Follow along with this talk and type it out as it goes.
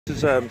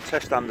This is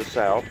test under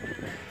sail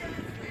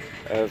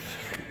of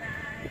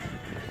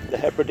the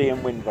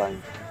Hebridean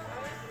windvane.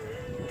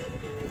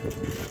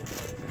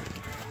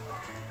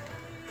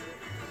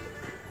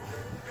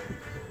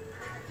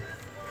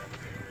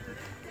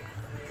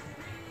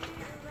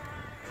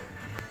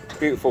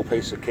 Beautiful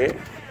piece of kit.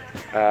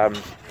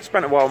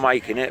 Spent a while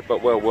making it,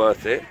 but well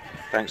worth it,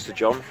 thanks to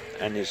John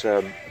and his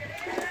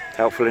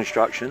helpful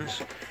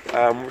instructions.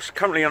 We're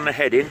currently on the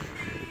heading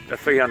at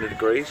 300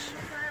 degrees,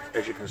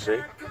 as you can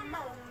see.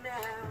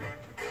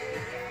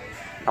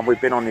 And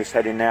we've been on this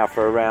heading now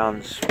for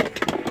around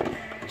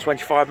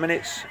 25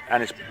 minutes,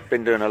 and it's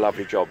been doing a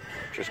lovely job,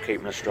 just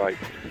keeping us straight.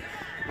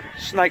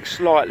 Snakes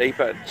slightly,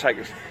 but take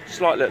a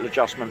slight little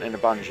adjustment in the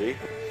bungee.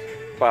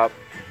 But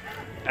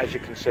as you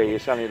can see,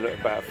 it's only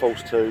about a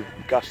false 2,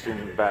 gusting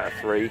about a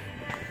 3.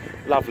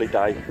 Lovely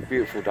day,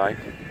 beautiful day.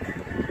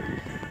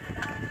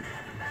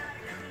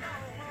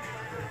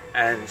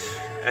 And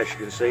as you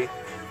can see,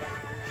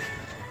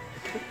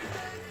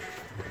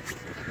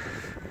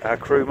 our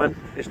crewman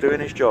is doing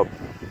his job.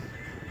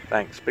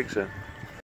 Thanks, speak soon.